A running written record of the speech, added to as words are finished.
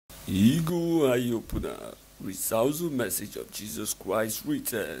Eagle Eye Opener resolves the message of Jesus Christ's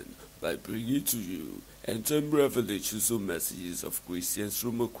return by bringing to you end-time revelations or messages of Christians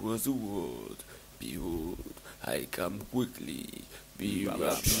from across the world. Behold, I come quickly. Be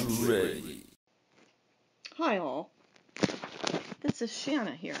rapture ready. Hi all, this is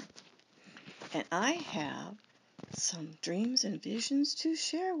Shanna here, and I have some dreams and visions to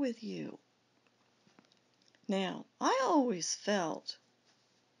share with you. Now, I always felt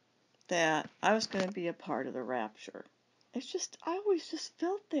that I was going to be a part of the rapture. I always just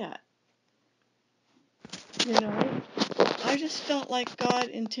felt that. I just felt like God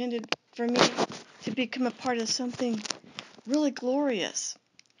intended for me to become a part of something really glorious.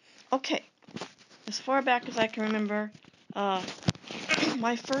 Okay, as far back as I can remember,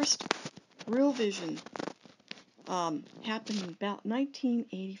 my first real vision happened in about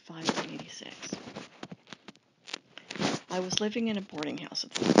 1985 or 86. I was living in a boarding house at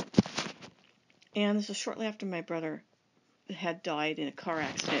the time, and this was shortly after my brother had died in a car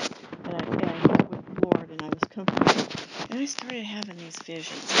accident, and I was with the Lord, and I was comforted, and I started having these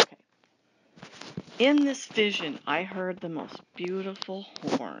visions. Okay. In this vision, I heard the most beautiful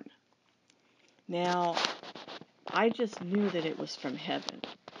horn. Now, I just knew that it was from heaven.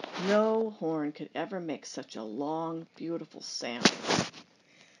 No horn could ever make such a long, beautiful sound.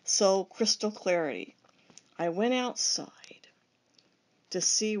 So, crystal clarity. I went outside to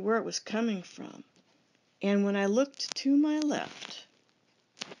see where it was coming from. And when I looked to my left,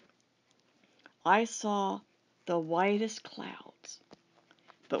 I saw the whitest clouds.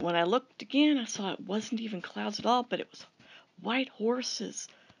 But when I looked again, I saw it wasn't even clouds at all, but it was white horses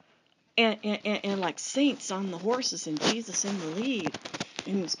and like saints on the horses and Jesus in the lead.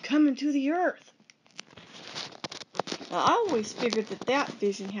 And he was coming to the earth. Now, I always figured that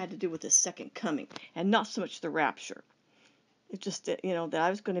vision had to do with the second coming and not so much the rapture. It's just that, that I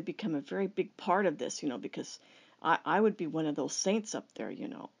was going to become a very big part of this, because I would be one of those saints up there,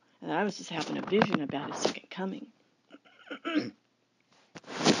 and I was just having a vision about his second coming.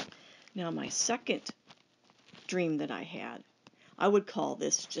 Now, my second dream that I had, I would call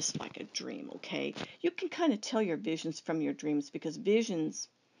this just like a dream, okay? You can kind of tell your visions from your dreams because visions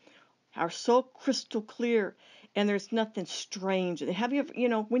are so crystal clear and there's nothing strange. Have you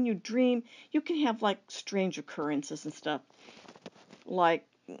ever, when you dream, you can have like strange occurrences and stuff. Like,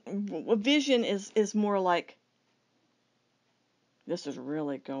 a vision is more like, this is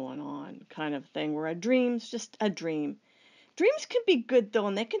really going on kind of thing, where a dream's just a dream. Dreams can be good, though,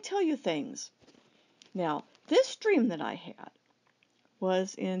 and they can tell you things. Now, this dream that I had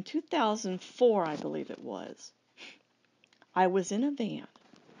was in 2004, I believe it was. I was in a van,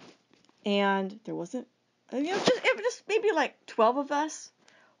 and there wasn't, it was just maybe like 12 of us,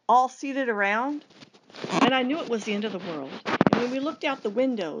 all seated around, and I knew it was the end of the world. And when we looked out the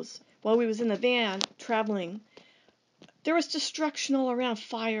windows while we was in the van traveling, there was destruction all around,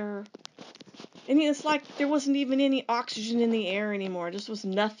 fire. I mean, it's like there wasn't even any oxygen in the air anymore. Just was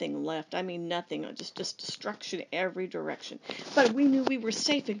nothing left. I mean, nothing. Just destruction every direction. But we knew we were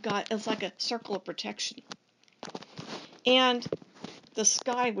safe. It was like a circle of protection. And the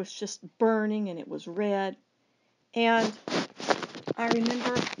sky was just burning, and it was red. And I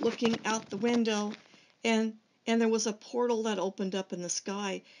remember looking out the window, and there was a portal that opened up in the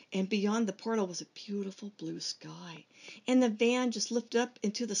sky, and beyond the portal was a beautiful blue sky. And the van just lifted up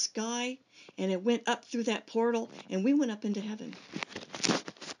into the sky, and it went up through that portal, and we went up into heaven.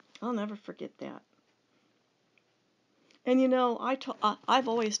 I'll never forget that. And I've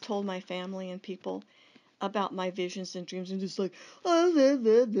always told my family and people about my visions and dreams, and just like, oh,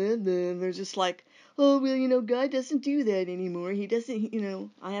 they're just like, oh, well, God doesn't do that anymore. He doesn't,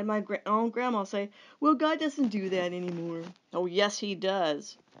 I had my own grandma say, well, God doesn't do that anymore. Oh, yes, he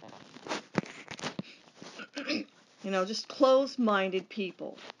does. Just closed-minded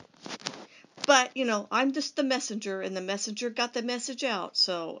people. But, I'm just the messenger, and the messenger got the message out,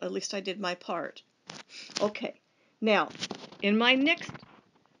 so at least I did my part. Okay, now, in my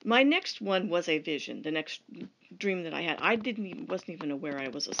next one was a vision, the next dream that I had. I wasn't even aware I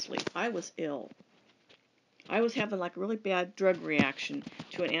was asleep. I was ill. I was having like a really bad drug reaction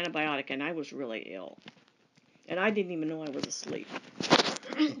to an antibiotic, and I was really ill. And I didn't even know I was asleep.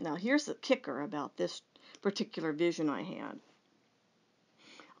 Now, here's the kicker about this particular vision I had.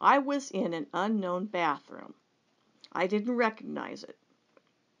 I was in an unknown bathroom. I didn't recognize it.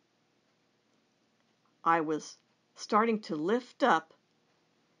 I was starting to lift up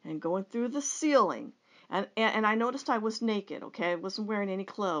and going through the ceiling. And I noticed I was naked, okay? I wasn't wearing any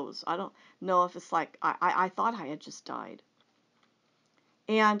clothes. I don't know if it's like, I thought I had just died.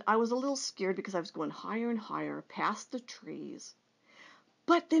 And I was a little scared because I was going higher and higher past the trees.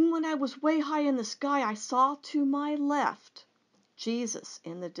 But then when I was way high in the sky, I saw to my left Jesus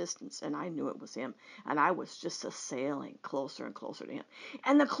in the distance, and I knew it was him. And I was just sailing closer and closer to him.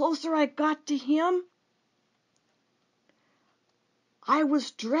 And the closer I got to him, I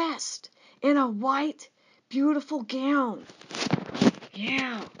was dressed in a white, beautiful gown.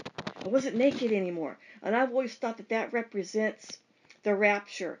 Yeah, I wasn't naked anymore. And I've always thought that that represents the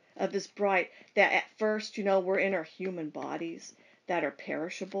rapture of his bride. That at first, we're in our human bodies that are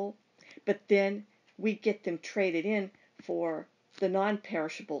perishable, but then we get them traded in for the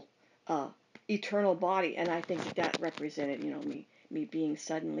non-perishable, eternal body. And I think that represented, me being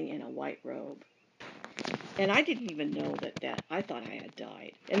suddenly in a white robe. And I didn't even know that I thought I had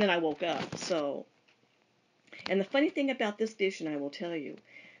died. And then I woke up. And the funny thing about this vision, I will tell you,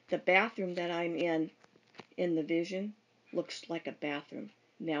 the bathroom that I'm in the vision looks like a bathroom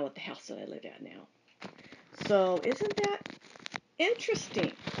now at the house that I live at now. So isn't that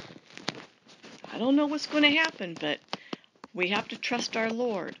interesting? I don't know what's going to happen, but we have to trust our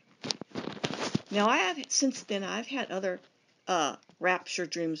Lord. Now, since then I've had other rapture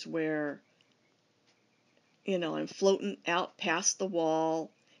dreams where, I'm floating out past the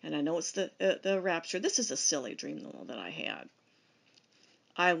wall, and I know it's the rapture. This is a silly dream though that I had.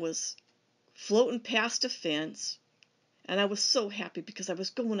 I was floating past a fence, and I was so happy because I was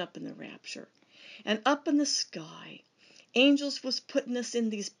going up in the rapture. And up in the sky, angels was putting us in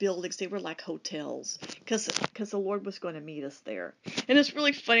these buildings. They were like hotels because the Lord was going to meet us there. And it's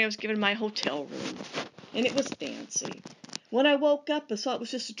really funny. I was given my hotel room, and it was fancy. When I woke up and saw it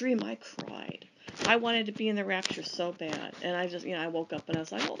was just a dream, I cried. I wanted to be in the rapture so bad. And I just, I woke up and I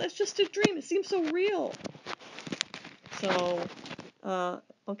was like, oh, that's just a dream. It seems so real. So,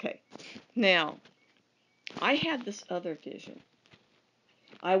 okay. Now, I had this other vision.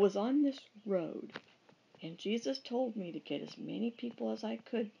 I was on this road, and Jesus told me to get as many people as I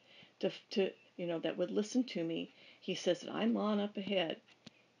could to that would listen to me. He says that I'm on up ahead.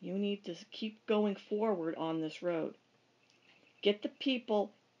 You need to keep going forward on this road. Get the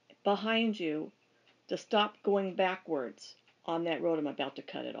people behind you to stop going backwards on that road. I'm about to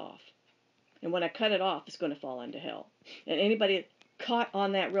cut it off. And when I cut it off, it's going to fall into hell. And anybody caught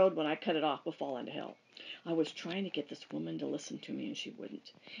on that road when I cut it off will fall into hell. I was trying to get this woman to listen to me, and she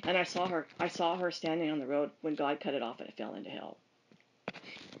wouldn't. And I saw her standing on the road when God cut it off, and it fell into hell.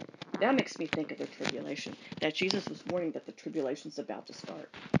 That makes me think of the tribulation, that Jesus was warning that the tribulation's about to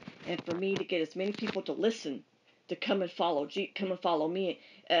start. And for me to get as many people to listen, to come and follow me,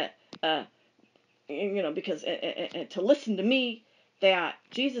 because to listen to me, that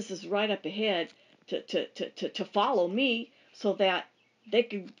Jesus is right up ahead, to follow me, so that they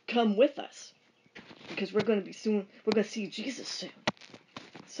can come with us, because we're going to see Jesus soon.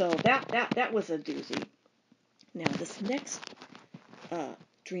 So that was a doozy. Now this next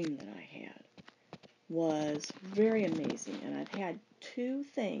dream that I had was very amazing, and I've had two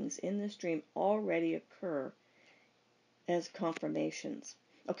things in this dream already occur as confirmations.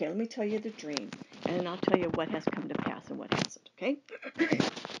 Okay, let me tell you the dream, and then I'll tell you what has come to pass and what hasn't, okay?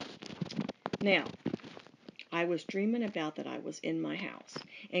 Now, I was dreaming about that I was in my house,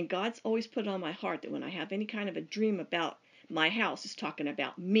 and God's always put it on my heart that when I have any kind of a dream about my house, it's talking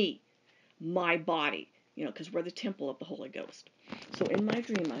about me, my body, because we're the temple of the Holy Ghost. So in my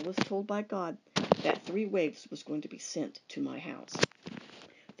dream, I was told by God that 3 waves was going to be sent to my house.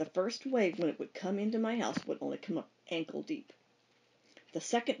 The first wave, when it would come into my house, would only come up ankle deep. The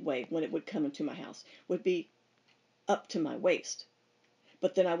second wave, when it would come into my house, would be up to my waist.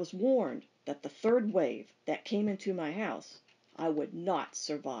 But then I was warned that the third wave that came into my house, I would not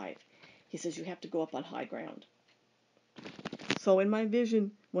survive. He says, you have to go up on high ground. So in my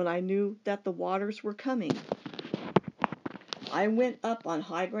vision, when I knew that the waters were coming, I went up on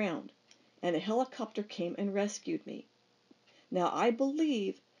high ground, and a helicopter came and rescued me. Now, I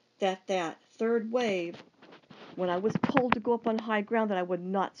believe that third wave, when I was told to go up on high ground that I would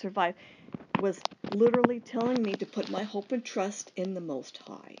not survive, was literally telling me to put my hope and trust in the Most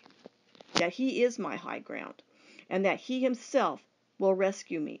High. That He is my high ground, and that He Himself will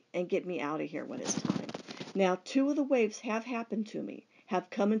rescue me and get me out of here when it's time. Now, 2 of the waves have happened to me, have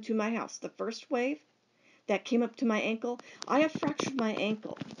come into my house. The first wave that came up to my ankle, I have fractured my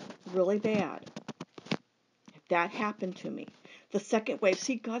ankle really bad. That happened to me. The second wave,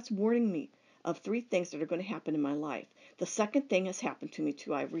 see, God's warning me of 3 things that are going to happen in my life. The second thing has happened to me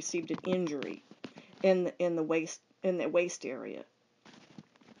too. I've received an injury in the waist area.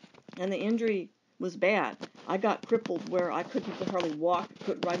 And the injury was bad. I got crippled where I couldn't hardly walk,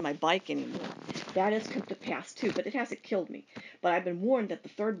 couldn't ride my bike anymore. That has come to pass too, but it hasn't killed me. But I've been warned that the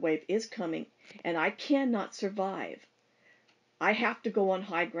third wave is coming, and I cannot survive I have to go on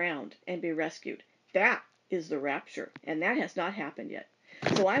high ground and be rescued. That is the rapture, and that has not happened yet.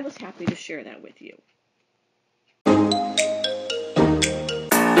 So I was happy to share that with you.